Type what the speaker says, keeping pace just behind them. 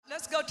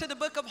to the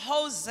book of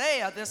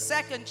Hosea, the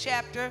 2nd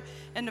chapter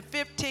and the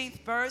 15th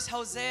verse,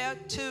 Hosea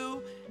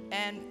 2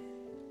 and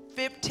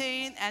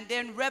 15, and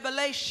then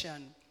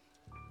Revelation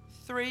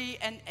 3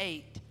 and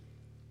 8.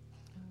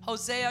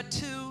 Hosea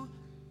 2,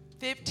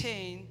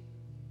 15,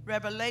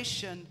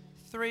 Revelation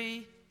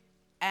 3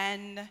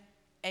 and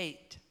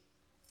 8.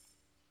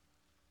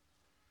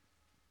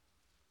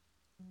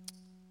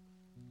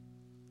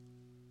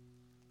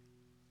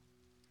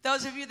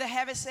 Those of you that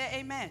have it, say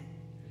amen.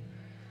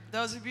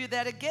 Those of you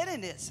that are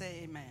getting it,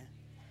 say amen.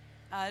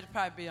 It'll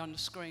probably be on the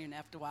screen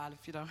after a while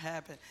if you don't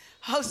have it.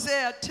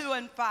 Hosea 2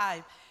 and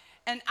 5.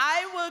 And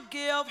I will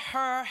give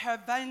her her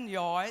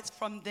vineyards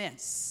from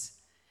thence,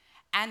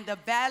 and the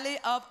valley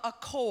of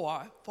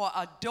Achor for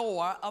a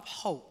door of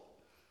hope.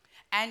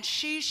 And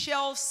she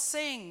shall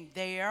sing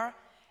there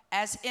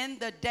as in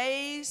the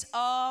days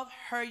of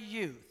her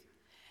youth,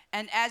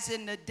 and as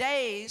in the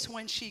days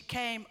when she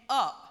came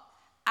up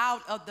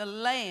out of the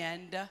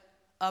land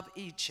of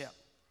Egypt.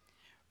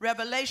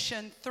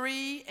 Revelation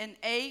 3 and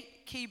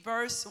 8, key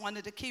verse, one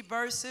of the key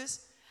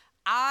verses.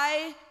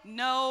 I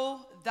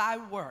know thy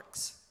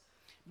works.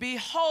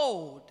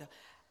 Behold,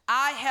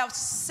 I have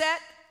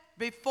set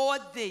before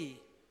thee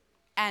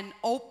an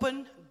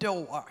open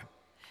door,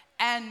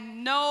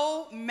 and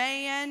no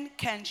man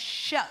can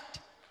shut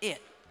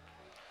it.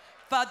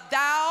 For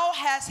thou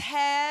hast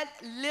had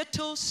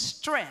little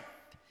strength,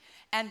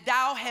 and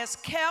thou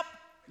hast kept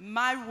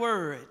my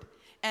word,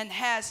 and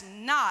hast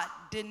not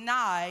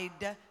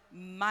denied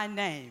my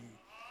name.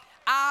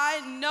 I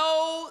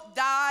know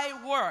thy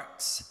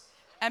works,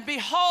 and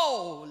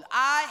behold,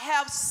 I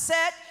have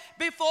set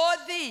before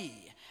thee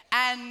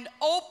an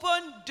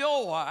open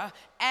door,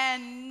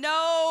 and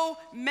no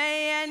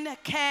man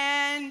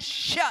can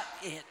shut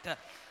it.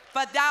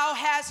 For thou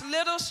hast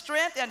little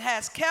strength, and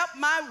hast kept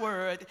my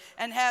word,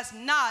 and hast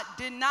not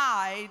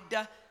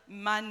denied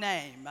my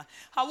name.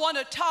 I want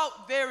to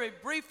talk very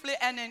briefly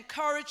and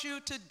encourage you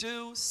to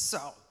do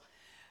so.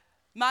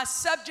 My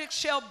subject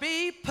shall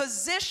be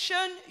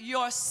position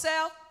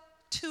yourself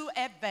to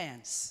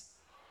advance.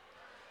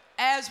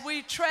 As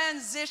we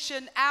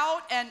transition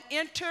out and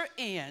enter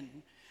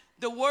in,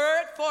 the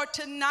word for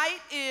tonight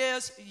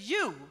is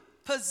you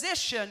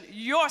position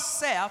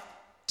yourself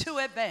to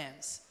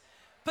advance.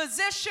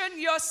 Position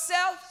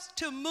yourself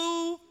to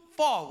move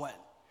forward.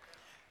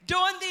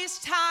 During these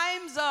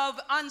times of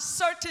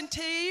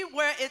uncertainty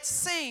where it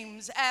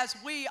seems as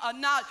we are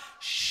not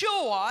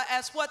sure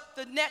as what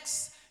the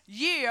next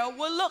year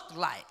will look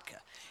like.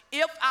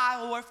 If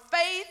our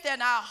faith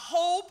and our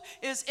hope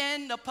is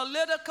in the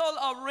political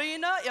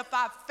arena, if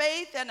our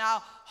faith and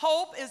our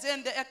hope is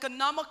in the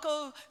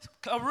economical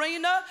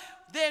arena,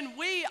 then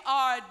we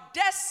are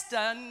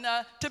destined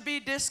to be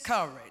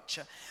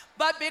discouraged.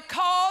 But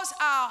because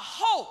our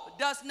hope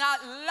does not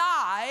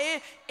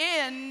lie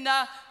in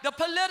the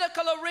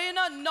political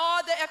arena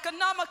nor the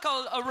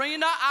economical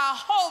arena, our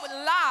hope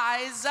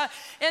lies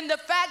in the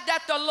fact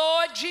that the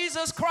Lord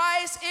Jesus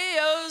Christ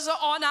is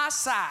on our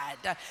side.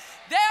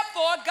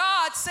 Therefore,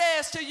 God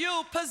says to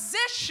you,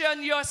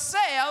 position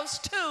yourselves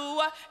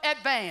to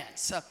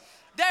advance.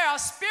 There are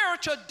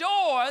spiritual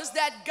doors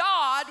that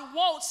God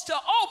wants to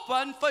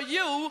open for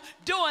you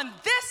during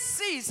this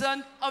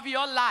season of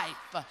your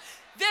life.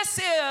 This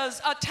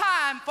is a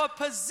time for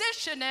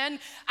positioning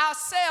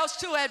ourselves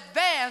to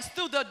advance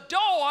through the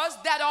doors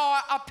that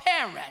are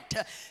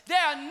apparent.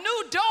 There are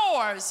new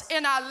doors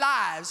in our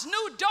lives,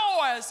 new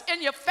doors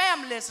in your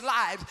family's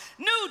lives,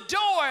 new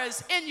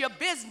doors in your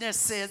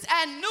businesses,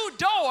 and new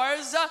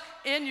doors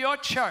in your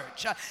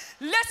church.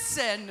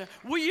 Listen,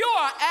 you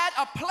are at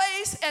a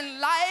place in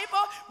life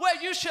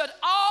where you should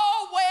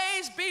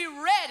always be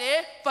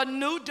ready for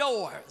new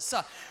doors.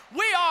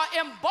 We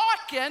are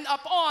embarking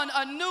upon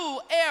a new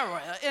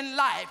era in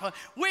life.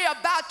 We're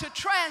about to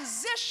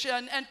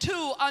transition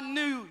into a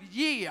new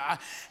year.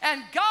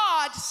 And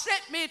God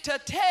sent me to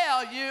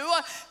tell you,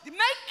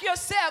 make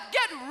yourself,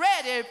 get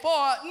ready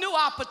for new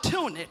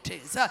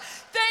opportunities,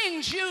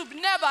 things you've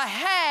never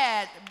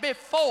had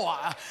before.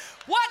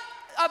 What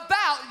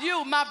about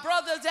you, my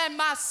brothers and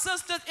my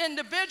sisters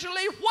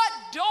individually? What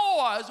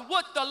doors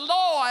would the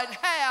Lord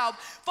have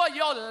for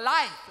your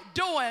life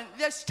during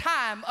this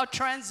time of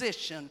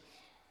transition?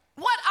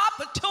 What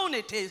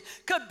opportunities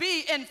could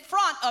be in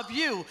front of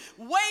you,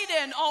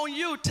 waiting on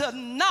you to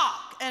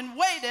knock and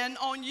waiting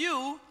on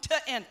you to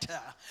enter?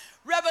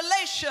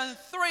 Revelation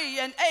 3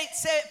 and 8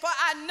 said, for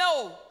I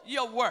know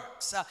your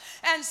works,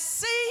 and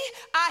see,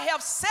 I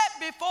have set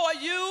before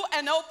you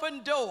an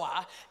open door,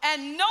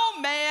 and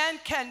no man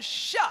can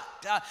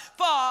shut.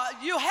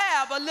 For you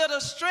have a little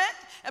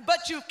strength,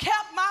 but you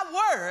kept my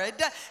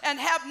word and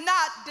have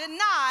not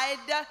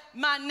denied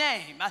my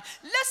name.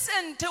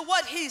 Listen to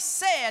what he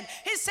said.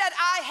 He said,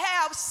 I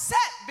have set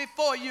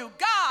before you.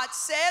 God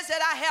says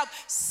that I have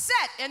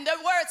set, and the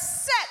word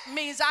set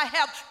means I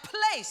have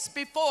placed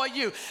before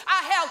you.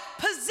 I have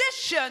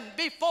positioned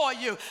before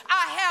you.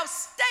 I have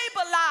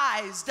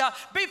stabilized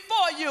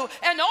before you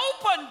an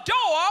open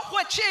door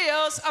which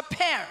is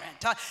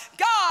apparent.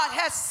 God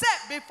has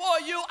set before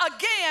you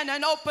again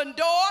an open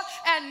door,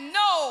 and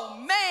no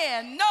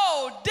man,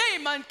 no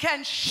demon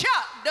can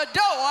shut the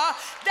door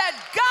that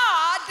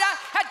God,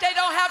 they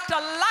don't have to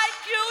like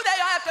you, they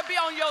don't have to be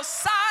on your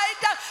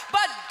side,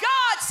 but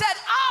God said,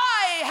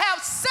 I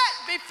have set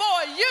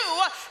before you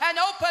an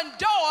open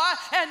door,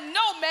 and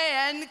no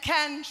man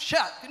can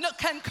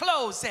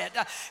close it.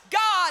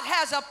 God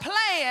has a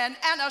plan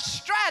and a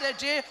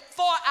strategy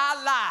for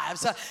our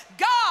lives.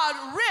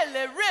 God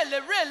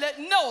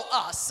really know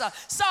us.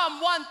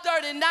 Psalm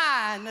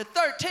 139,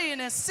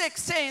 13 and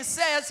 16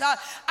 says,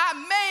 I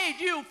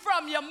made you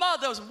from your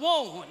mother's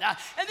womb.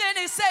 And then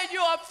he said, you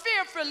are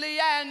fearfully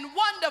and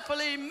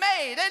wonderfully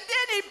made. And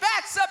then he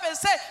backs up and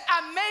said,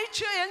 I made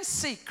you in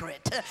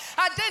secret.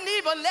 I didn't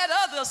even let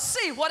others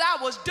see what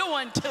I was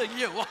doing to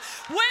you.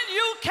 When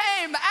you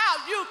came out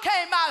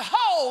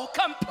whole,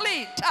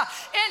 complete,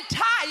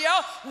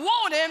 entire,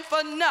 wanting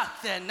for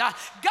nothing.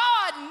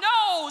 God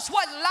knows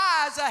what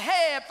lies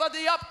ahead for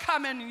the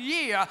upcoming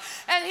year,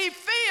 and he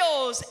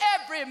feels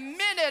every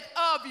minute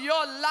of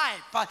your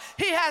life.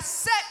 He has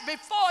set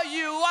before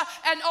you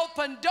an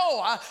open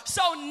door.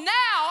 So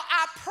now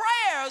our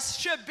prayers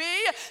should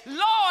be,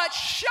 Lord,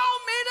 show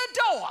me the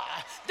door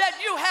that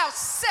you have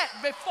set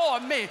before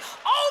me.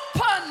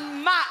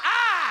 Open my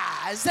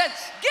eyes and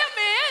give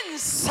me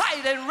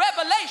insight and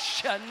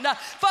revelation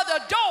for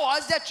the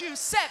doors that you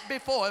set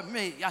before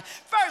me. 1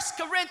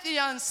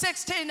 Corinthians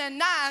 16 and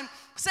 9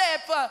 said,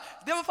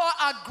 therefore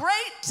a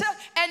great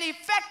and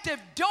effective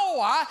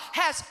door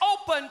has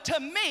opened to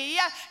me,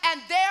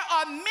 and there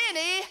are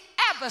many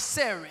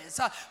adversaries.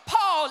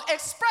 Paul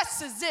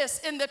expresses this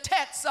in the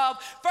text of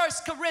 1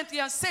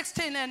 Corinthians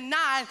 16 and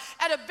 9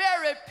 at a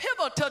very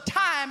pivotal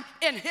time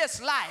in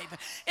his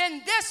life.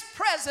 In this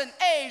present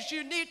age,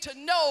 you need to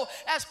know,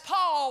 as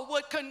Paul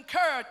would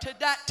concur to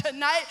that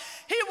tonight,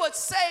 he would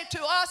say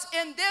to us,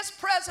 in this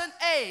present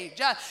age,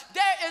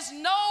 there is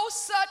no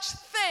such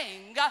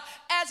thing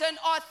as an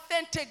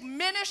authentic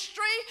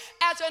ministry,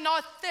 as an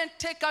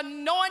authentic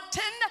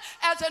anointing,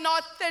 as an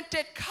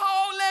authentic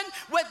calling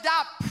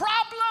without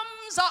problems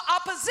or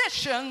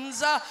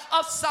oppositions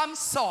of some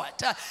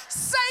sort.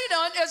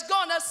 Satan is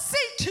going to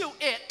see to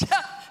it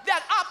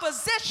that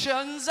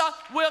oppositions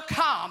will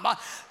come.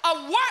 A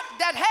work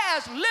that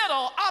has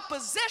little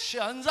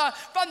oppositions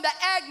from the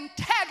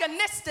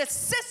antagonistic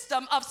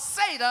system of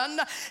Satan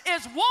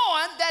is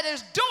one that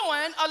is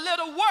doing a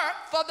little work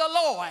for the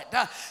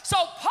Lord. So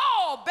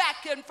Paul,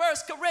 back in 1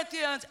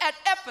 Corinthians at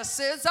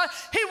Ephesus,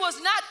 he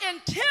was not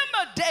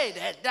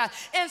intimidated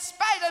in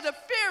spite of the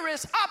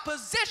furious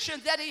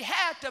opposition that he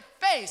had to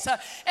face. In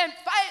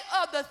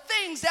spite of the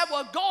things that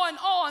were going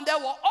on, there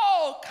were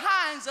all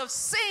kinds of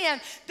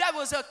sin that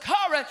was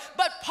occurring,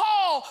 but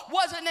Paul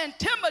wasn't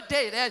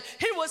intimidated.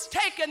 He was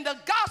taking the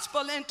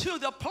gospel into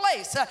the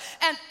place,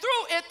 and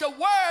through it the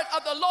word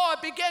of the Lord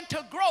began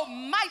to grow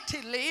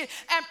mightily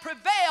and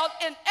prevailed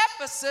in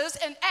Ephesus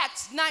in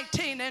Acts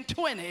 19 and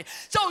 20.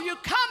 So you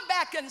come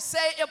back and say,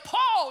 if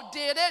Paul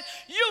did it,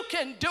 you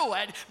can do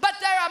it. But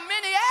there are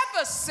many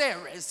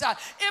adversaries.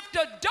 If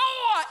the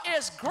door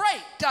is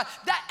great, the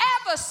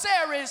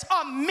adversaries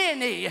are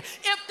many.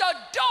 If the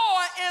door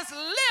is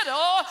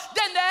little,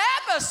 then the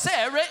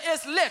adversary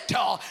is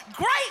little.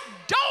 Great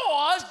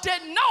doors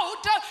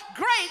denote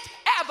great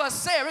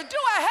adversary. Do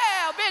I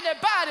have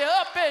anybody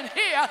up in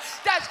here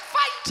that's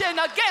fighting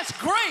against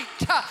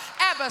great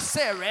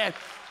adversary?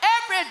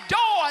 Every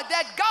door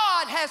that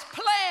God has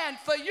planned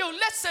for you,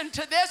 listen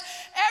to this,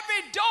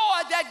 every door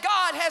that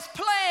God has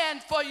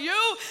planned for you,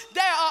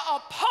 there are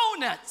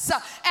opponents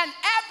and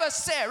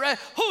adversaries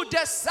who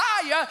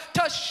desire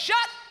to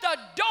shut the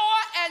door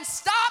and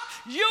stop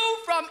you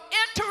from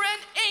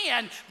entering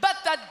in.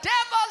 But the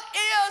devil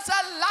is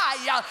a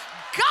liar.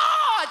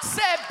 God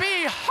said,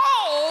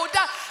 behold,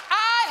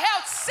 I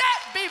have set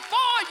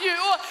before you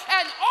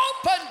an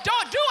open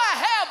door. Do I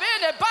have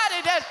anybody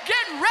that's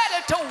getting ready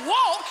to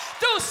walk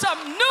through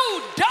some new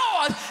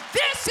doors?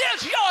 This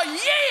is your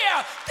year.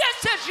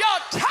 This is your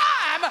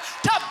time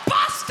to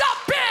bust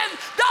up in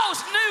those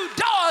new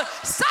doors.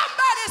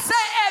 Somebody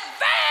say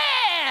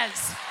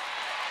advance.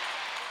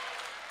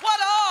 What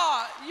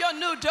are your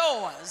new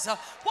doors?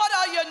 What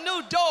are your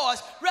new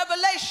doors?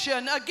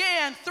 Revelation,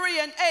 again, 3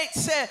 and 8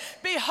 said,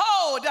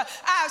 behold,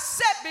 I have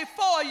set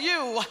before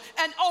you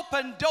an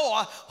open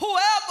door.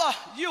 Whoever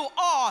you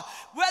are,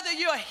 whether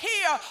you're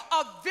here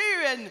or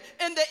viewing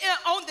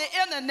on the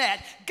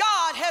internet,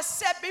 God has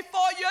set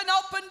before you an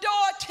open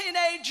door,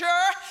 teenager.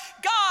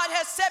 God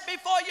has set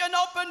before you an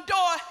open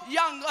door,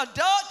 young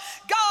adult.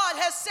 God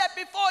has set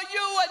before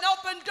you an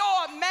open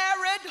door,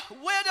 married,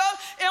 widow,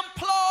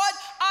 employed,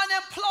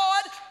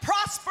 unemployed,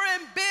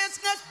 prospering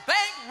business. sickness,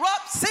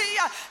 bankruptcy,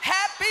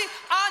 happy,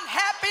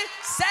 unhappy,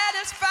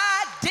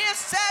 satisfied,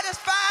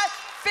 dissatisfied,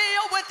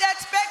 filled with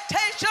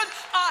expectation,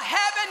 or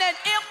having an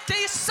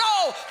empty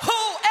soul.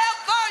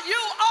 Whoever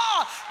you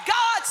are,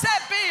 God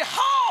said,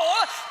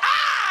 behold,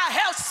 I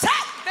have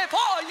set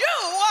before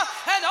you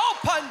an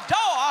open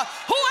door.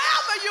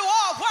 Whoever you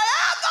are,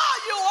 wherever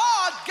you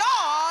are,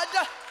 God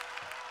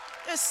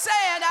is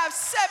saying, I've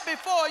set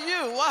before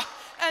you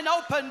an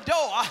open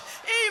door.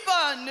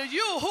 Even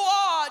you who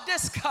are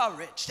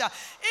discouraged,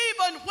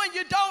 even when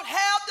you don't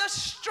have the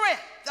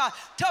strength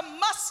to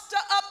muster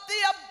up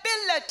the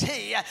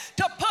ability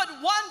to put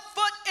one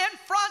foot in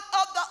front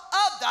of the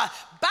other,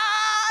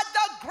 by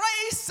the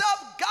grace of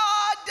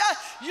God,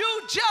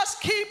 you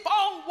just keep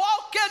on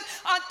walking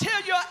until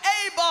you're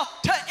able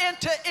to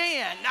enter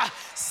in.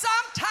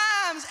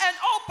 Sometimes an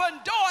open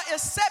door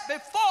is set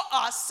before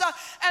us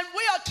and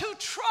we are too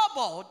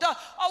troubled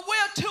or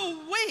we're too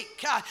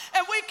weak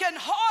and we can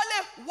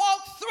hardly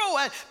walk through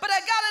it. But I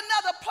got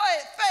another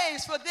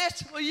phase for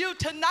this for you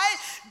tonight.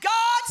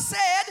 God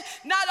said,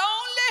 not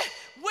only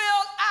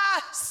will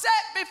I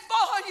set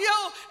before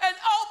you an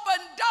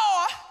open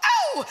door,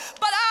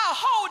 but I'll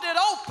hold it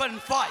open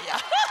for you.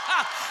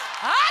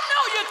 I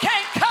know you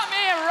can't come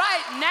in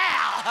right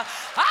now.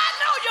 I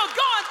know you're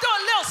going through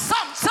a little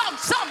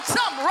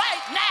something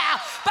right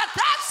now, but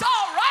that's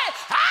all right.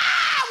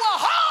 I will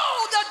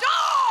hold the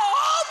door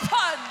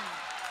open.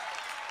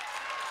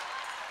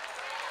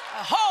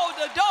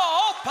 Hold the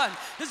door open.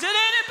 Is there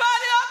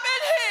anybody up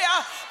in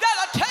here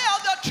that'll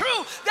tell the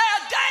truth? There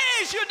are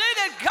days you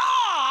needed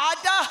God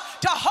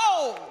to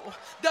hold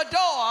the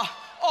door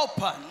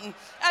open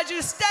as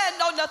you stand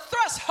on the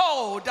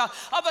threshold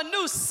of a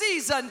new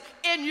season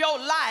in your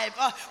life.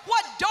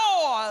 What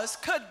doors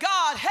could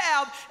God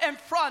have in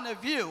front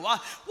of you?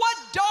 What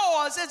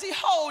doors is he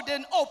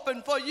holding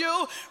open for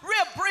you?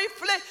 Real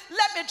briefly,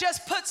 let me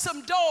just put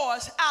some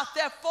doors out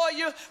there for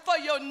you for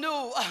your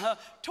new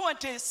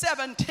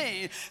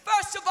 2017.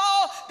 First of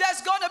all, there's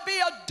going to be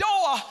a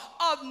door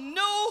of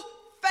new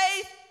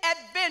faith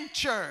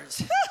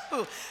adventures.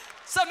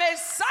 Some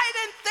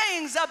exciting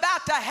things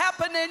about to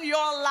happen in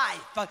your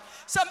life.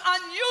 Some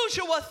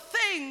unusual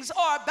things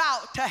are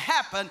about to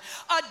happen.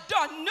 A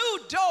new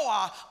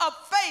door of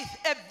faith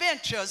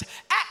adventures.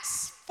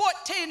 Acts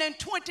 14 and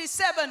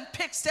 27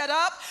 picks that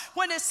up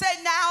when it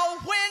said, now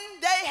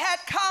when they had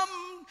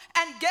come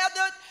and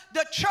gathered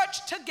the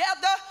church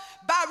together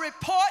by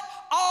report,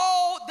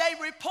 they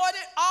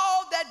reported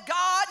all that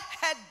God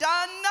had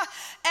done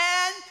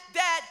and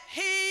that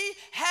he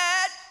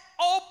had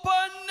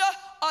opened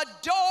a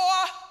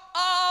door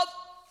of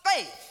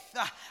faith.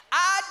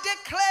 I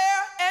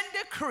declare and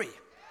decree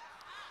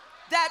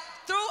that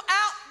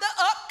throughout the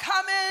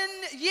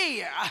upcoming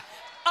year,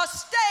 a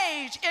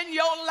stage in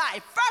your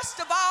life.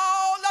 First of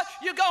all,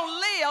 you're going to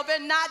live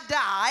and not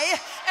die,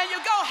 and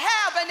you're going to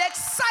have an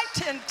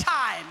exciting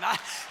time.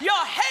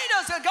 Your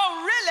haters are going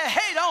to really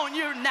hate on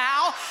you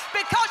now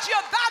because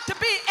you're about to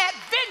be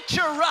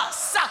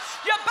adventurous.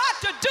 You're about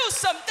to do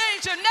some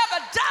things you've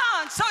never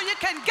done so you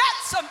can get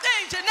some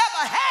things you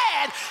never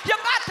had.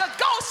 You're about to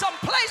go some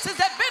places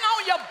that have been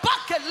on your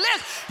bucket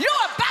list.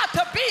 You're about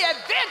to be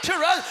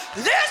adventurous.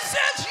 This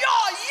is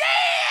your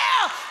year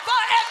for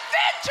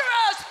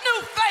adventurous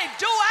new faith.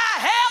 Do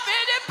I have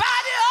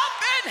anybody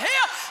up in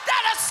here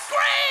that'll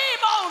scream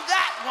on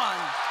that one?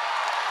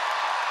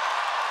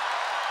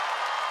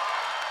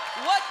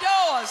 What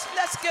doors,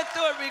 let's get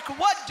through it, Rico.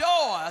 What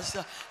doors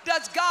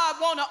does God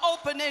want to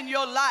open in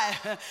your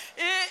life?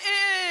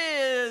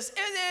 Is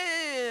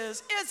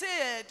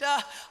it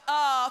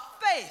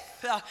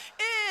faith?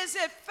 Is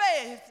it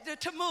faith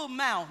to move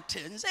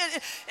mountains?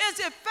 Is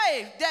it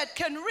faith that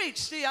can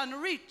reach the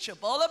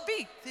unreachable or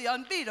beat the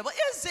unbeatable?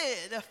 Is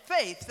it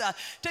faith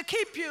to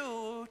keep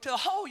you, to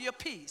hold your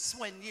peace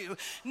when you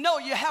know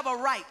you have a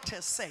right to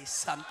say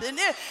something?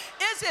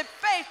 Is it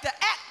faith to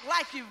act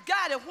like you've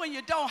got it when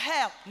you don't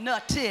have nothing?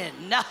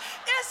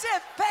 Is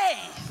it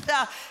faith?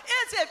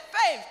 Is it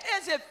faith?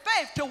 Is it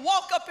faith to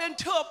walk up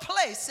into a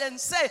place and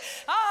say,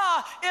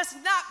 it's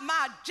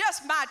not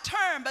just my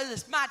turn, but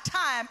it's my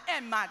time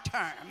and my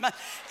term?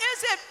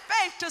 Is it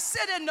faith to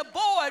sit in the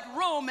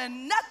boardroom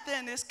and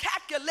nothing is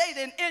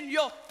calculating in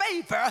your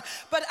favor,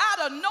 but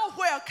out of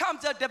nowhere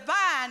comes a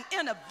divine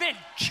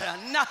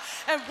intervention,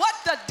 and what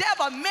the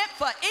devil meant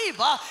for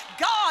evil,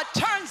 God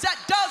turns that,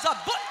 does a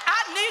book.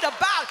 I need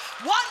about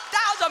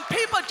 1,000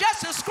 people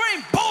just to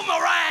scream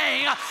boomerang.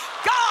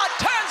 God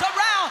turns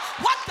around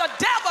what the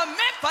devil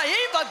meant for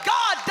evil.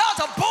 God does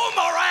a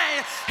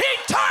boomerang. He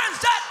turns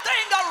that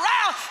thing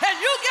around and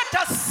you get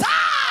to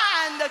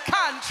sign the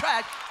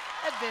contract.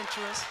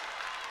 Adventurous,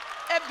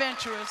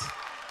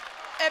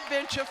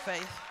 adventure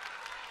faith.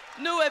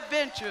 New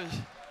adventures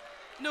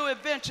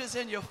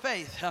in your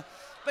faith.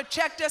 But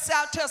check this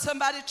out. Tell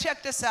somebody,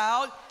 check this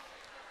out.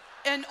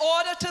 In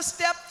order to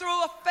step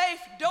through a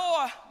faith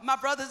door, my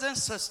brothers and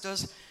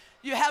sisters,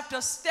 you have to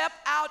step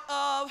out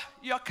of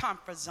your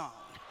comfort zone.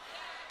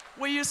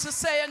 We used to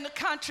say in the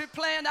country,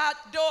 playing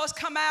outdoors,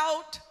 come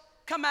out,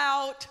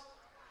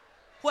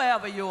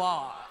 wherever you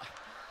are.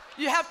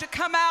 You have to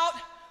come out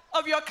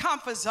of your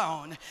comfort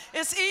zone.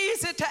 It's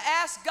easy to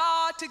ask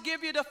God to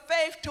give you the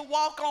faith to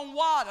walk on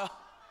water,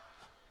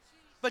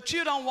 but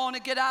you don't want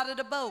to get out of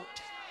the boat.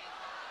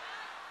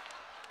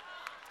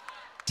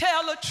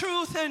 Tell the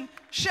truth and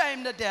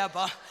shame the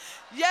devil.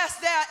 Yes,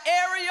 there are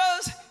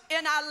areas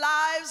in our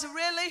lives,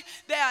 really,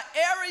 there are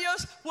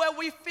areas where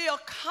we feel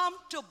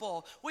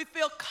comfortable. We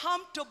feel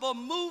comfortable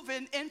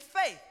moving in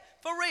faith.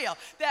 For real.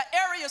 There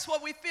are areas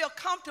where we feel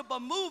comfortable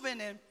moving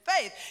in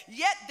faith.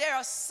 Yet there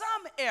are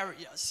some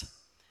areas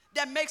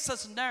that makes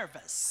us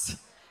nervous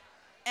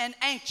and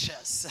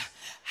anxious.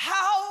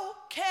 How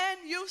can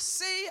you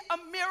see a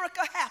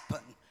miracle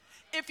happen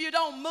if you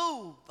don't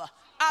move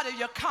out of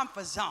your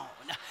comfort zone?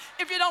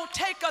 If you don't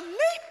take a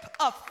leap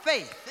of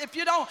faith, if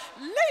you don't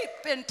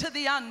leap into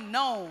the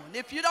unknown,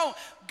 if you don't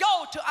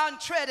go to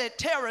untreaded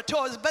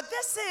territories. But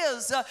this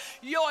is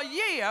your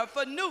year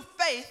for new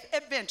faith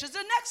adventures.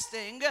 The next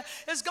thing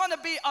is going to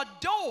be a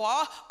door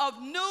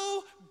of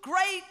new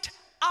great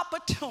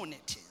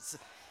opportunities.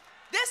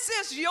 This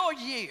is your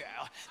year.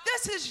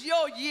 This is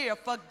your year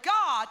for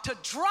God to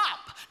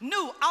drop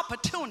new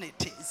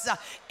opportunities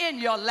in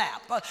your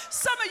lap.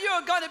 Some of you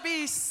are going to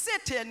be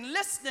sitting,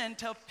 listening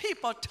to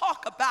people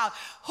talk about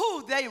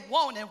who they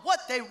want and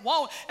what they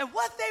want and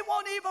what they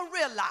won't even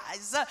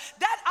realize.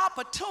 That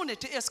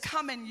opportunity is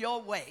coming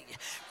your way.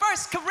 1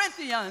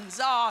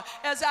 Corinthians,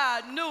 as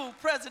our new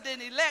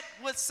president-elect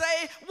would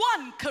say,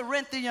 1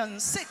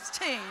 Corinthians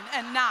 16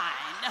 and 9.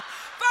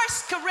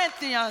 1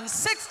 Corinthians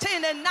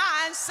 16 and 9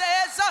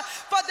 says,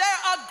 for there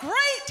are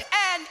great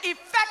and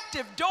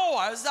effective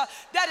doors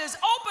that is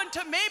open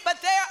to me,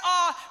 but there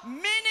are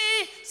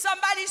many,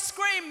 somebody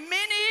scream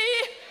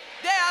many,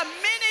 there are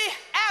many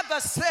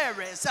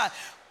adversaries.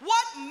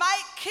 What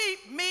might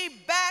keep me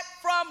back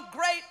from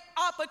great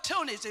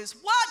opportunities?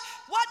 What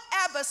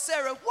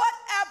adversary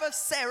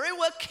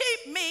will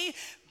keep me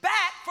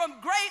back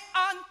from great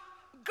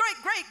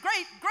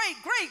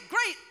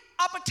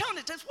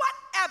opportunities? What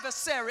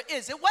adversary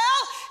is it? Well,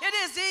 it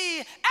is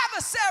the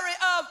adversary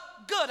of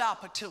good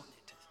opportunities.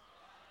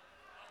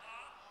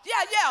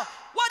 Yeah.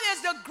 What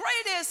is the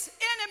greatest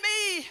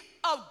enemy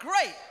of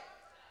great?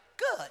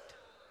 Good.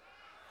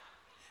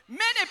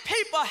 Many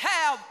people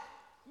have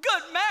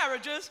good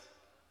marriages,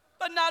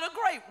 but not a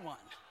great one.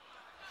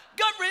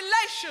 Good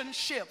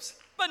relationships,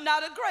 but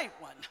not a great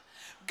one.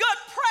 Good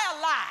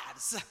prayer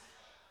lives,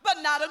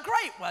 but not a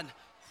great one.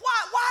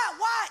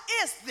 Why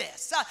is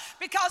this?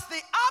 Because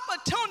the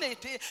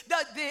opportunity,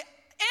 the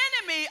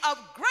enemy of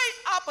great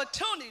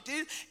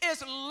opportunity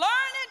is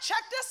learning,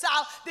 check this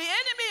out, the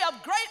enemy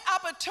of great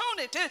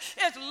opportunity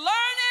is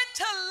learning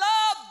to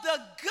love the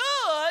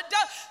good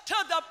to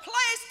the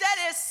place that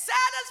is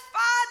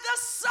satisfy the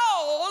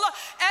soul,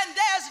 and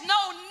there's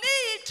no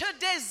need to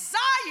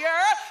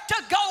desire to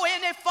go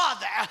any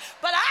further.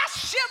 But I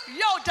shift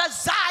your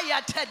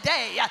desire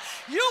today.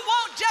 You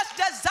won't just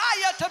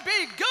desire to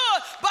be good,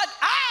 but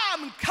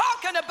I'm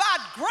talking about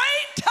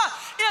great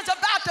is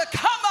about to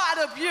come out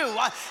of you.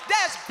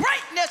 There's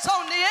greatness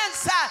on the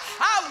inside.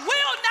 I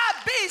will not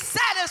be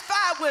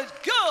satisfied with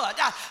good.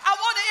 I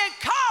want to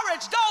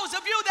encourage those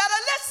of you that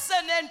are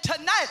listening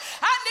tonight.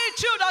 I need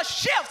you to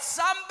shift.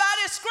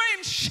 Somebody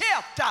scream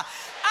shift.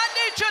 I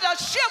need you to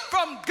shift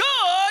from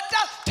good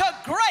to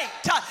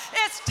great.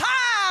 It's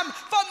time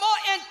for more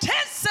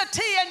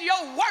intensity in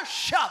your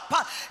worship.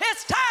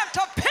 It's time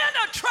to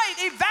penetrate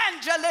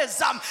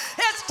evangelism.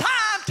 It's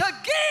time to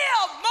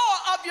give more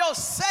of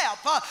yourself.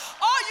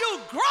 Are you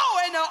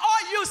growing or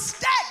are you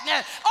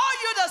stagnant? Are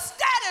you the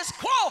status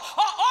quo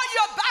or are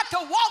you about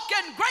to walk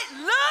in great?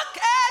 Look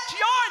at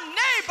your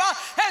neighbor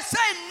and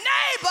say,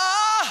 neighbor,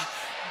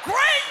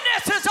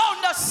 greatness is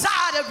on the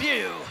side of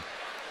you.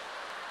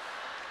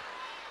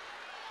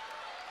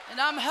 And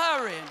I'm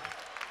hurrying.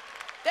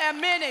 There are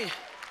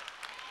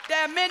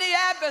many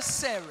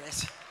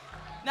adversaries.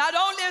 Not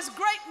only is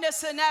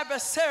greatness an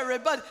adversary,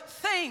 but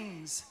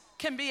things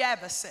can be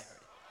adversary.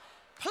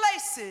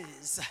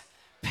 Places,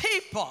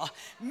 people,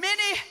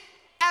 many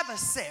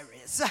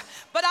adversaries.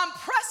 But I'm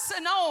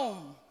pressing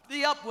on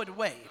the upward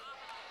way.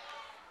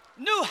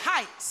 New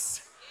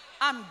heights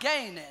I'm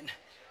gaining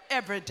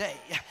every day.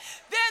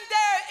 Then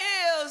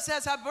there is,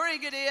 as I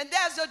bring it in,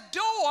 there's a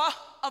door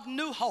of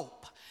new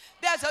hope.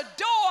 There's a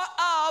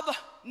door of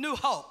new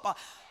hope.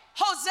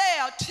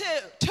 Hosea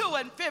 2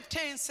 and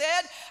 15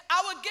 said,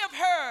 I will give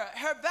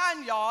her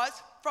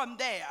vineyards from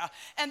there,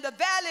 and the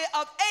valley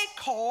of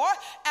Achor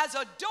as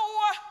a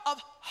door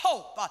of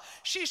hope.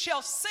 She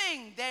shall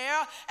sing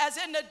there as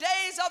in the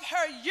days of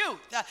her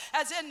youth,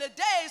 as in the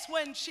days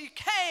when she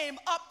came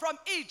up from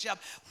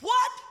Egypt.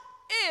 What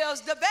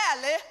is the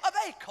valley of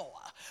Achor?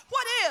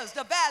 What is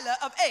the valley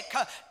of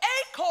Achor?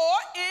 Achor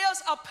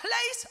is a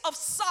place of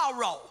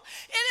sorrow.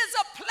 It is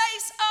a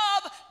place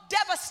of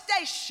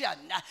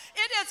devastation.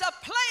 It is a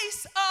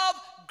place of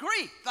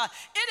grief.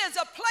 It is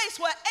a place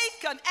where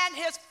Achan and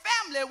his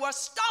family were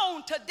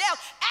stoned to death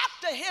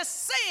after his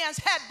sins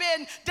had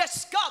been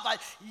discovered.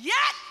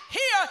 Yet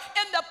here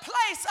in the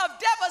place of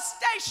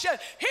devastation,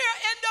 here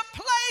in the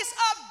place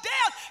of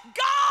death,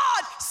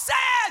 God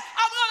said,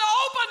 I'm going to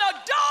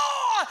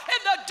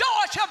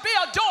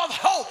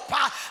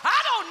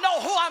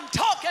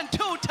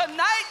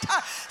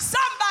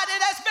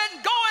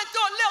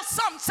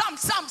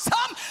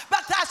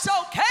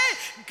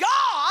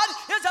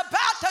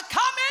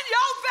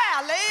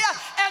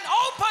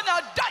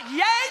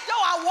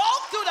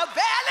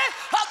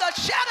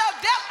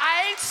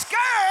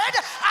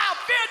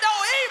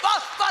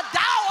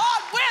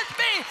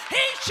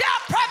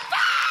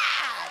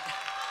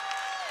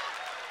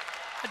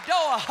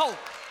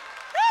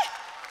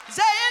Is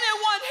there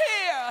anyone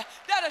here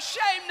that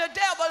shame the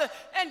devil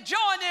and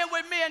join in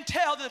with me and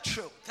tell the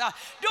truth?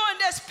 During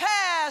this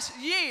past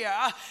year,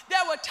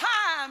 there were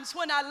times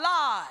when I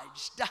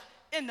lodged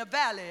in the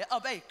valley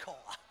of Achor.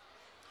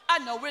 I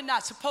know we're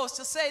not supposed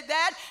to say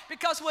that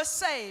because we're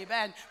saved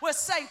and we're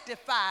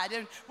sanctified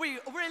and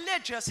we're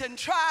religious and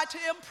try to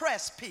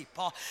impress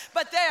people.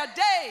 But there are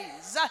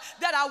days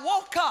that I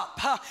woke up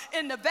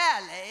in the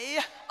valley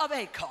of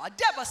Achor,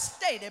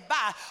 devastated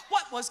by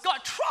what was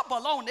God,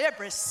 trouble on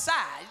every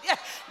side, yet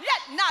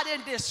not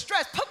in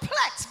distress,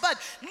 perplexed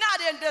but not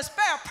in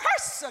despair,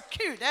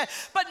 persecuted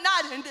but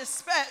not in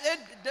despair,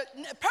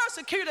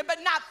 persecuted but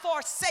not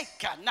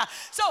forsaken.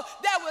 So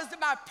that was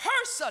my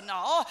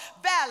personal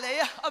valley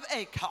of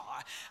Achor.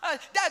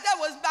 That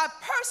was my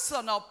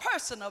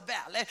personal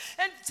valley.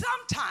 And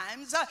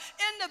sometimes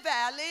in the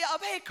valley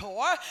of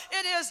Achor,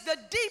 it is the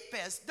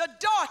deepest, the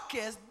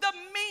darkest, the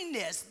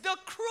meanest, the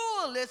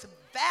cruelest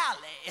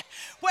valley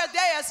where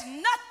there's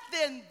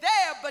nothing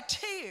there but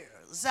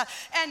tears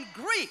and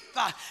grief.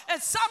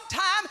 And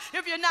sometimes,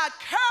 if you're not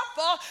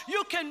careful,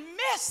 you can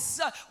miss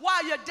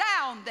while you're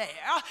down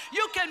there.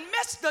 You can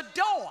miss the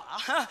door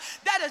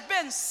that has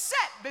been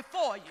set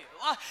before you,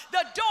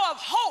 the door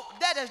of hope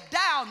that is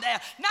down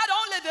there. Not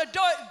only the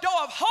door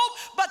of hope,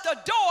 but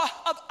the door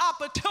of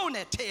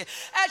opportunity.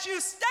 As you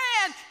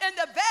stand in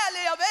the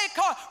valley of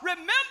Achor,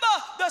 remember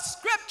the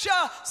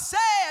scripture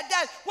said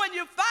that when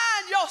you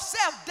find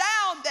yourself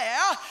down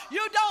there,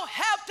 you don't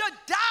have to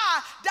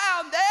die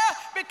down there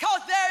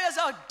because there is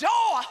a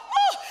door.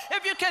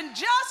 If you can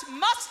just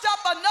muster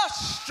up enough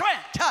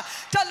strength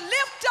to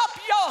lift up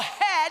your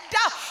head,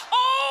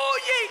 O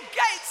ye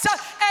gates,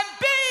 and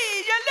be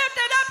ye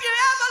lifted up, your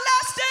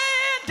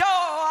everlasting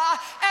door,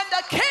 and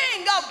the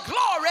King of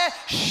glory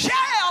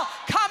shall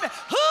come.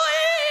 Who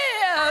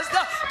is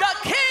the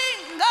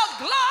King of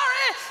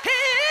glory? He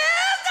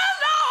is the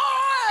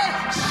Lord,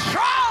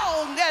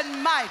 strong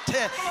and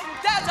mighty.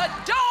 There's a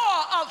door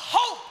of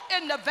hope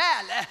in the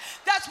valley.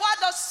 That's why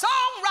the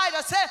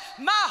songwriter said,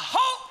 my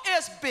hope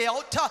is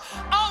built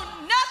on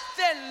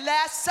nothing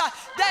less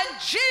than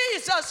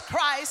Jesus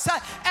Christ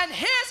and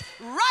his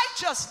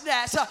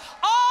righteousness.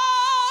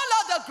 All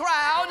of the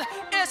ground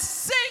is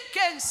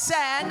sinking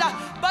sand,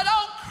 but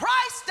on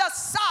Christ the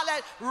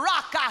solid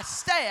rock I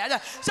stand.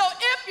 So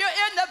if you're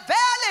in the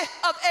valley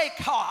of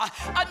Achor,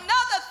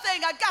 another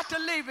thing, I got to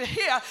leave it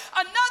here,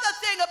 another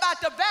thing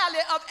about the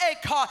valley of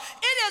Achor,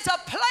 it is a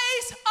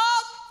place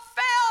of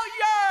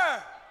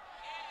failure.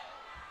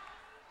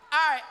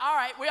 All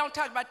right, we don't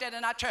talk about that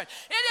in our church.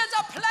 It is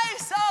a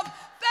place of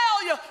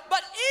failure,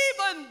 but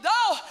even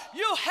though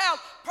you have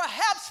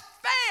perhaps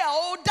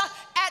failed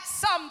at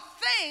some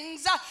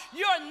things,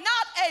 you're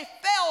not a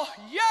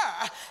failure.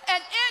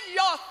 And in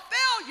your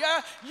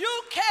failure,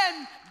 you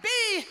can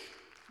be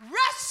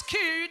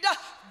rescued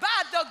by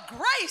the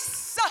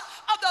grace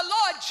of the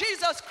Lord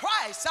Jesus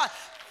Christ.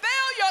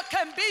 Failure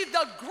can be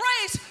the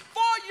grace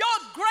for your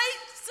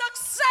great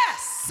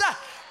success.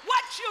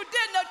 What you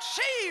didn't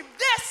achieve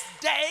this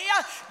day,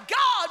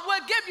 God will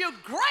give you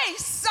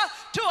grace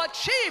to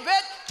achieve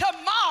it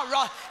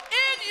tomorrow.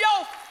 In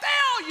your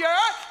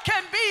failure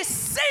can be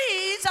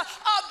seeds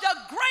of the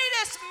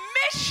greatest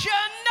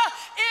mission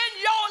in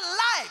your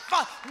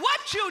life.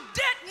 What you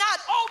did not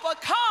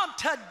overcome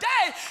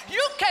today,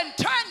 you can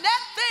turn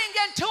that thing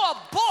into a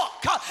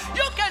book.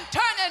 You can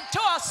turn it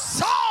into a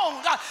song.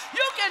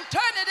 You can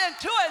turn it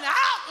into an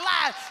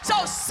outline. So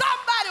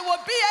somebody will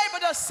be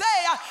able to say,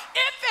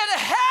 if it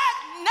had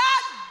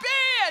not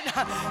been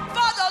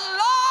for the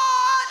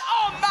Lord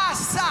on my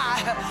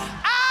side,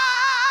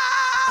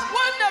 I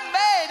wouldn't have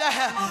made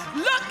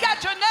it. Look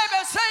at your neighbor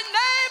and say,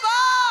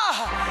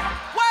 neighbor,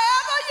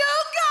 wherever you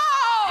go,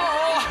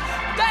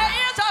 there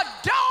is a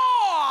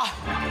door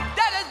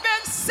that has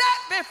been set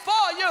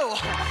before you.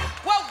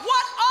 Well,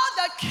 what are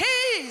the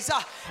keys?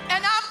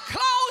 And I'm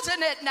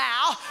closing it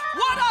now.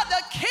 What are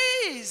the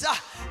keys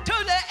to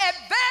the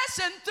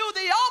advancing through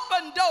the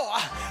open door?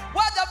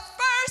 Well, the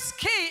first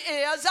key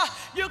is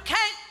you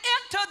can't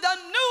enter the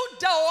new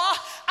door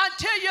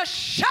until you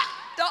shut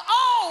the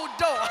old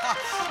door.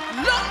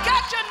 Look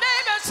at your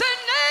neighbor and say,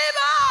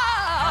 neighbor,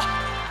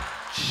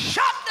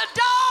 shut the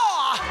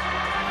door.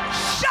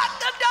 Shut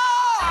the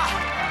door.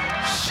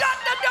 Shut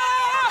the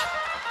door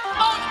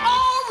on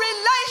all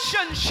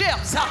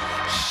relationships.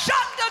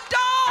 Shut the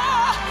door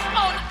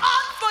on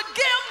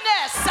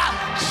unforgiveness.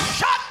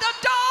 Shut the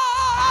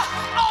door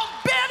on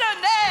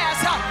bitterness.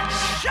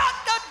 Shut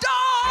the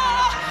door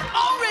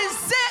on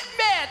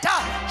resentment.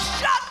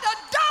 Shut the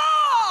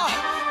door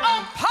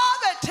on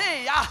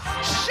poverty.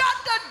 Shut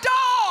the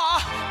door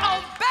on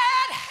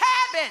bad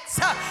habits.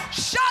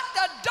 Shut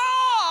the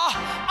door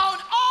on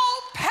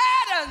old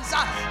patterns.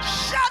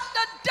 Shut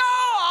the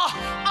door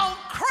on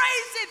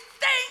crazy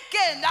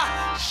thinking.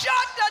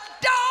 Shut the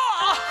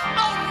door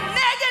on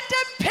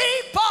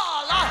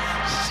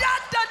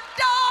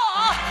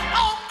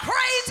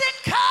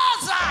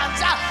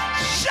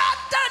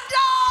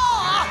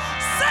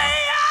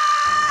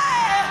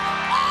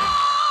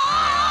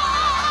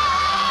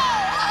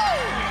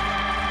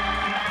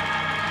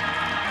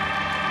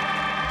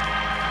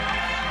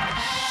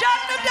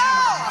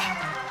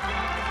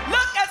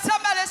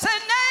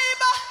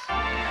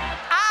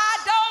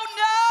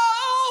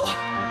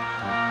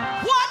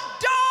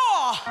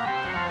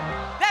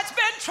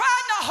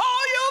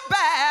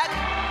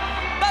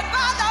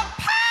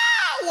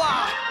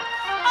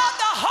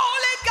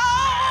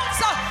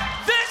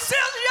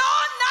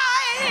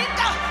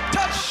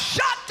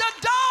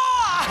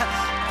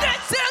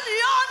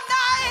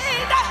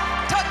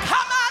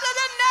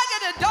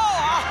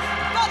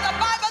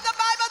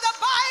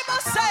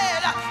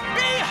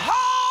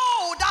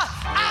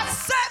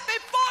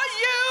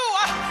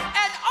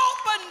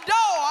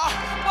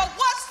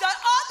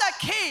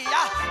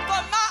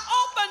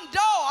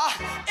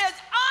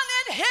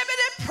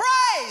me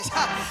praise.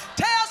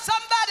 Tell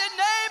somebody,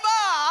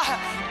 neighbor,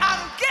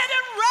 I'm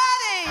getting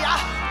ready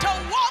to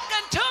walk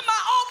into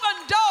my open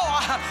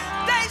door.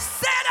 They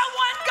said I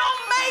wasn't going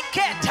to make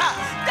it.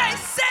 They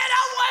said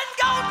I wasn't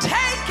going to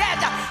take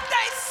it.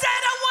 They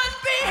said I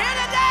wouldn't be here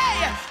today.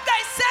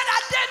 They said I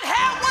didn't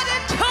have what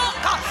it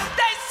took.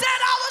 They said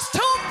I was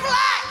too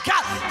black.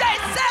 They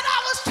said I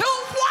was too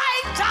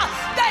white.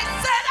 They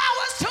said I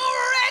was too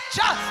rich.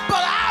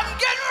 But I'm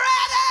getting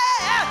ready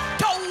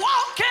to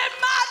walk in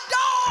my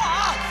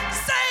door.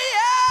 Say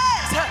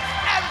yes.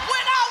 And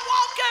when I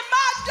walk in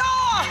my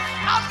door,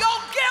 I'm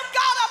going to give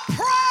God a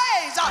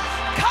praise.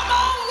 Come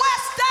on,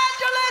 West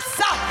Angeles.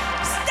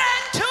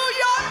 Stand to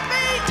your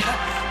feet.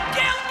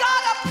 Give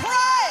God a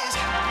praise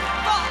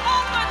for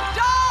open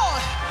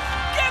doors.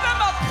 Give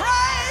him a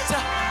praise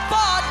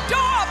for a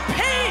door of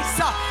peace,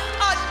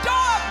 a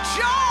door of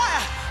joy,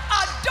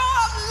 a door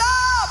of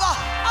love,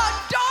 a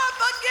door of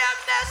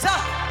forgiveness.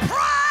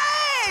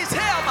 Praise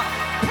him.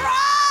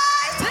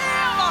 Praise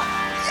him.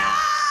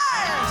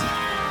 Yes.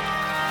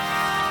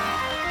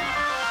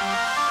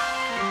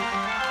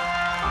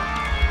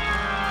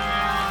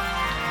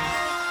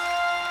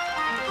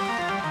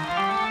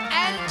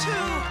 And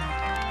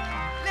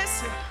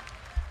listen,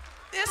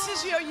 this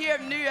is your year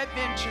of new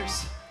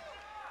adventures.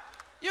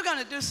 You're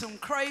going to do some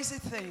crazy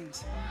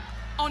things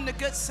on the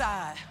good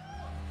side.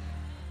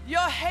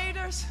 Your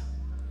haters,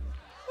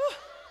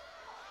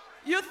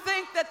 you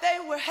think that they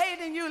were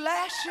hating you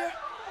last year?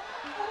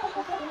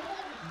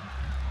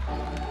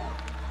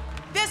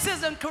 This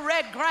isn't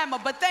correct grammar,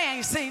 but they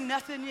ain't seen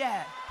nothing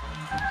yet.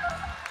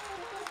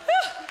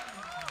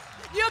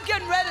 You're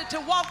getting ready to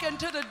walk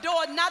into the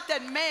door, not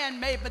that man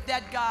made, but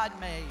that God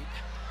made.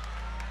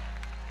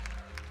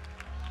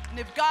 And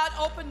if God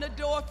opened the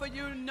door for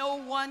you, no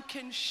one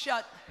can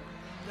shut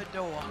the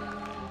door.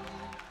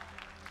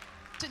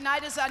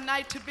 Tonight is our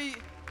night to be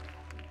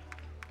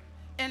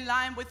in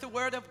line with the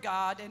Word of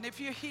God. And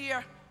if you're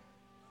here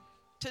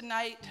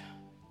tonight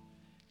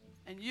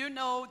and you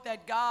know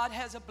that God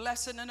has a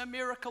blessing and a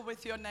miracle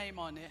with your name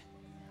on it,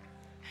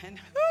 and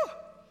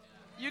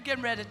you're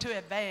getting ready to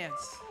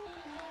advance.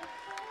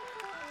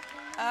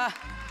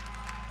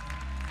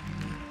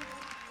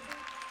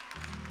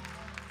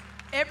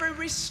 Every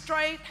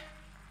restraint,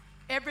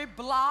 every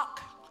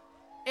block,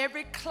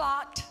 every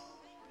clot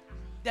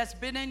that's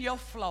been in your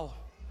flow,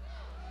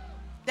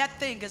 that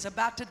thing is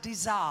about to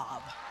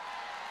dissolve.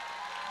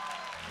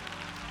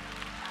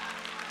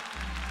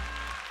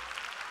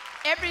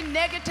 Every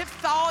negative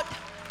thought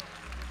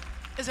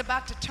is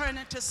about to turn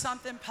into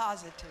something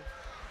positive.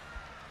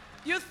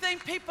 You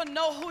think people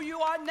know who you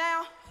are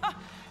now?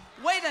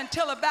 Wait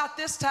until about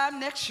this time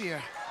next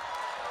year.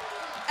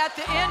 At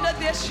the end of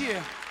this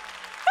year.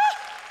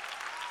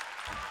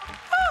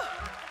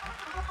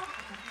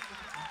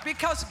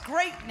 Because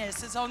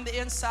greatness is on the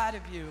inside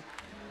of you.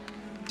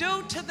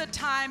 Due to the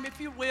time, if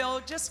you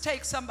will, just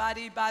take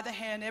somebody by the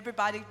hand.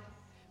 Everybody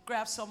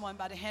grab someone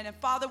by the hand. And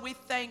Father, we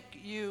thank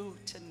you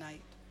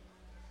tonight.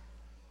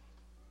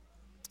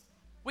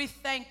 We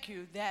thank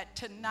you that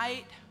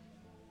tonight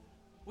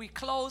we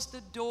close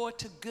the door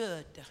to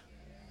good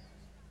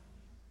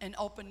and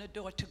open the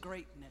door to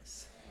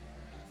greatness.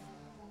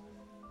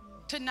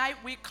 Tonight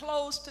we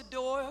close the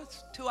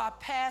doors to our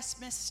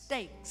past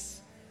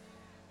mistakes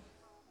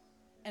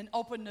and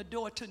open the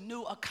door to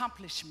new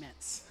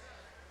accomplishments.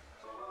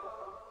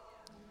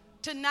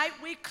 Tonight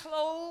we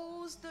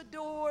close the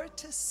door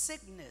to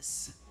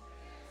sickness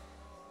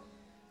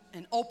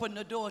and open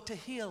the door to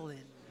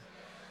healing.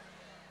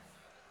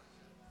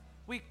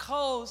 We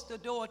close the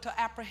door to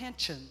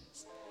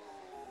apprehensions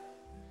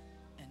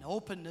and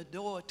open the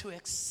door to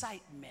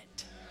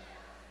excitement.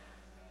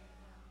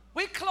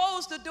 We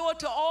close the door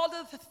to all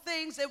of the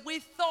things that we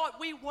thought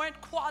we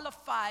weren't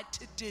qualified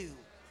to do.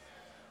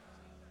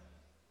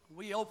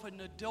 We open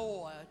the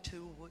door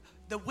to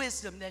the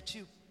wisdom that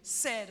you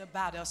said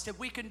about us, that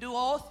we can do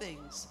all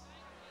things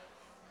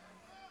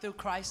through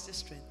Christ the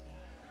strength.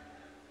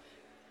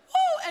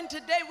 Oh, and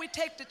today we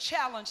take the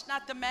challenge,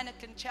 not the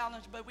mannequin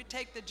challenge, but we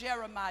take the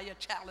Jeremiah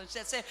challenge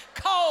that said,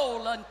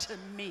 call unto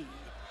me,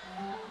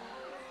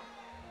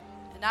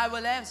 and I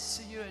will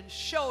answer you and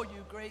show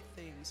you great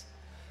things.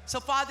 So,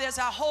 Father, as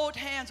I hold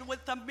hands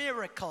with the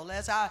miracle,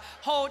 as I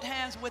hold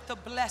hands with the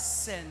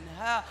blessing,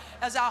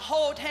 as I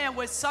hold hands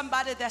with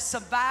somebody that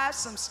survived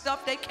some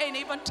stuff they can't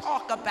even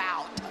talk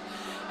about,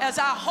 as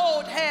I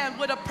hold hands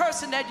with a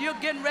person that you're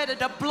getting ready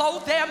to blow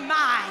their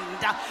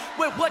mind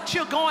with what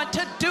you're going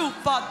to do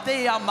for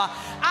them,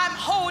 I'm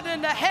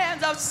holding the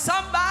hands of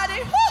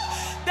somebody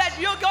that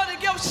you're going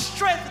to give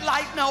strength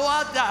like no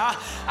other.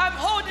 I'm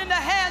holding the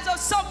hands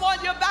of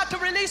someone you're about to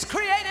release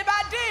creative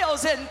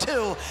ideas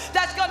into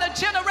that's going to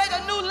generate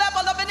a new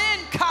level of an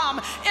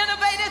income.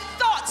 Innovative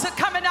thoughts are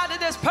coming out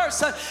of this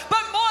person.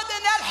 But more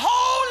than that,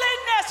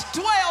 holiness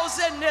dwells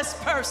in this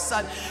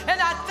person. And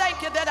I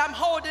thank you that I'm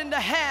holding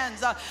the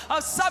hands of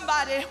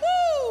somebody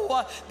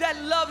that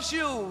loves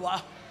you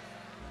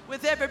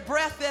with every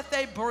breath that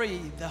they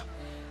breathe.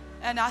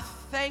 And I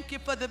thank you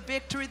for the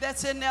victory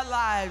that's in their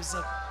lives.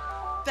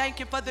 Thank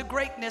you for the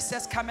greatness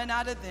that's coming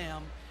out of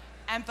them.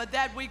 And for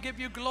that, we give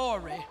you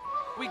glory.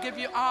 We give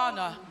you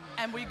honor.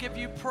 And we give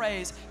you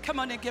praise. Come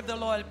on and give the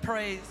Lord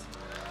praise.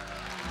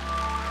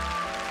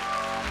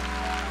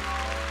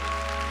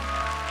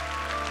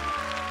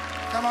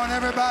 Come on,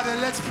 everybody,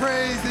 let's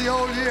praise the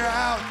old year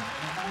out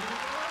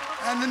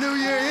and the new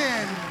year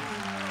in.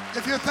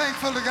 If you're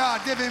thankful to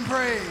God, give him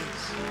praise.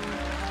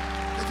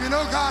 If you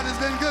know God has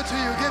been good to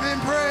you, give him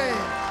praise.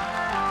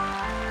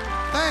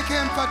 Thank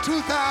him for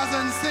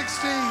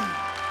 2016.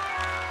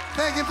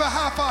 Thank him for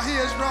how far he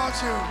has brought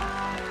you.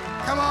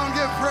 Come on,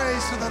 give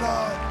praise to the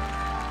Lord.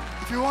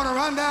 If you want to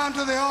run down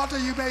to the altar,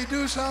 you may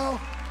do so.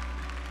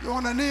 You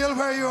want to kneel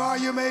where you are,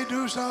 you may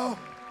do so.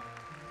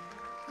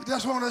 You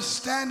just want to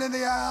stand in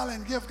the aisle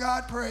and give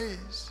God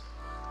praise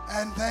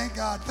and thank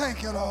God.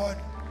 Thank you, Lord.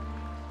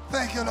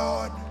 Thank you,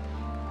 Lord.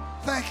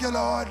 Thank you,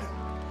 Lord.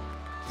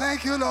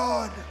 Thank you,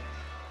 Lord.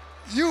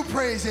 You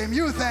praise him.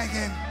 You thank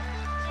him.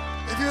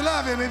 If you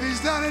love him, if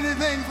he's done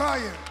anything for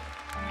you,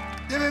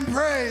 give him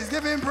praise.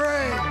 Give him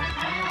praise.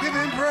 Give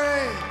him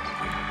praise.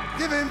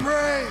 Give him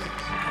praise.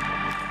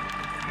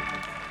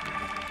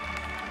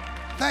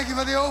 Thank you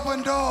for the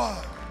open door.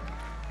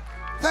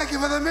 Thank you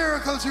for the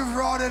miracles you've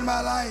wrought in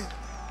my life.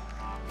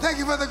 Thank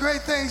you for the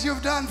great things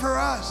you've done for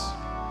us.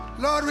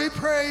 Lord, we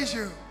praise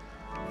you.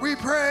 We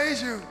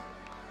praise you.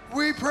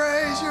 We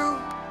praise you.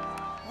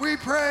 We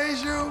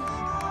praise you.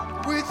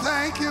 We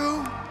thank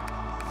you.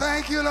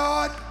 Thank you,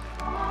 Lord.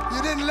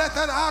 You didn't let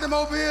that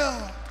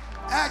automobile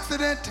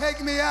accident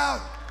take me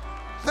out.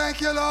 Thank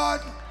you,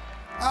 Lord.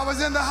 I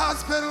was in the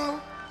hospital,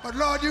 but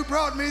Lord, you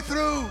brought me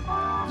through.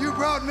 You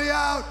brought me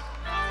out.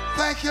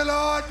 Thank you,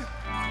 Lord.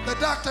 The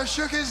doctor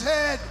shook his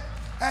head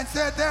and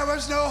said there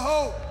was no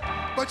hope,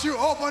 but you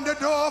opened the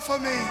door for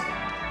me.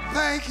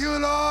 Thank you,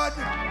 Lord,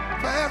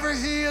 for every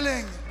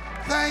healing.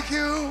 Thank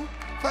you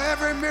for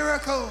every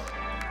miracle.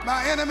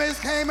 My enemies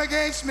came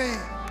against me,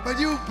 but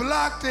you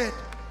blocked it.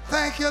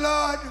 Thank you,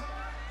 Lord.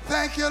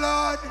 Thank you,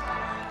 Lord.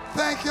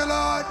 Thank you,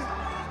 Lord.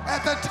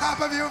 At the top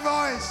of your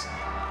voice,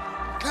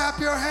 clap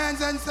your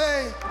hands and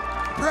say,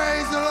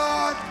 praise the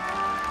Lord.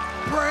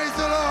 Praise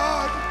the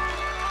Lord.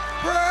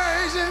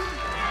 Praise him.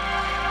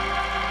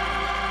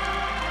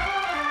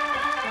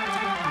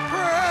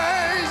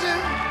 Praise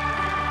him.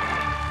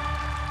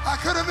 I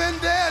could have been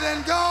dead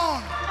and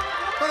gone,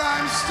 but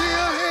I'm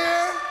still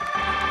here.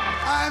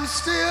 I'm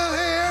still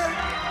here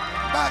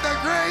by the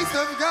grace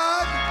of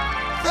God.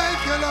 Thank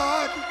you,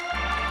 Lord.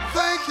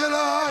 Thank you,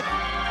 Lord.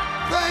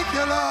 Thank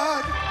you,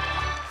 Lord.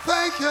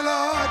 Thank you,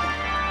 Lord.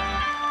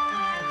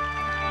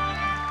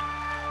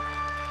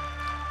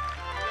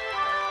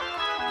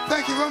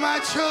 Thank you for my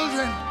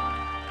children.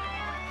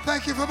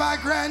 Thank you for my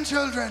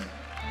grandchildren.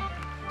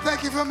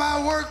 Thank you for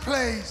my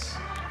workplace.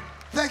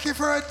 Thank you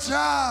for a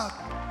job.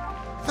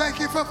 Thank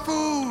you for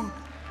food.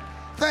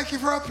 Thank you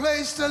for a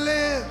place to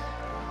live.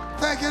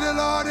 Thank you, the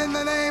Lord, in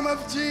the name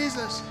of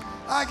Jesus.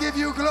 I give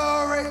you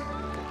glory.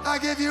 I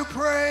give you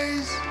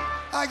praise.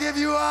 I give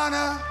you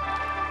honor.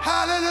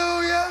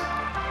 Hallelujah.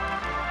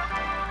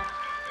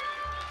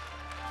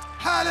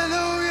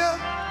 Hallelujah.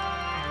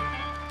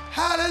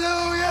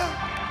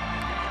 Hallelujah.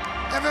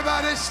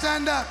 Everybody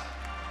stand up.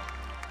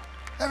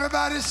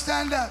 Everybody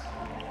stand up.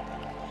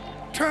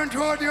 Turn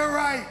toward your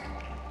right.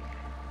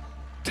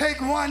 Take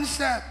one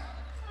step.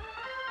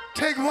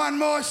 Take one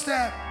more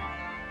step.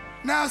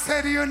 Now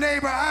say to your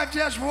neighbor, I've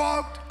just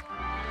walked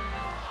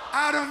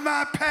out of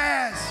my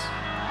past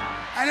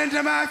and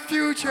into my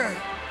future.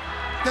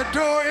 The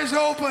door is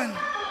open.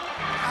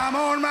 I'm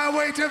on my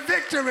way to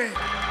victory.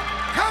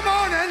 Come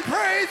on and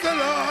praise the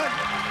Lord.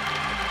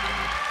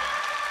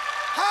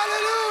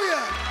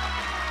 Hallelujah.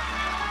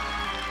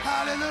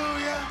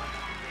 Hallelujah.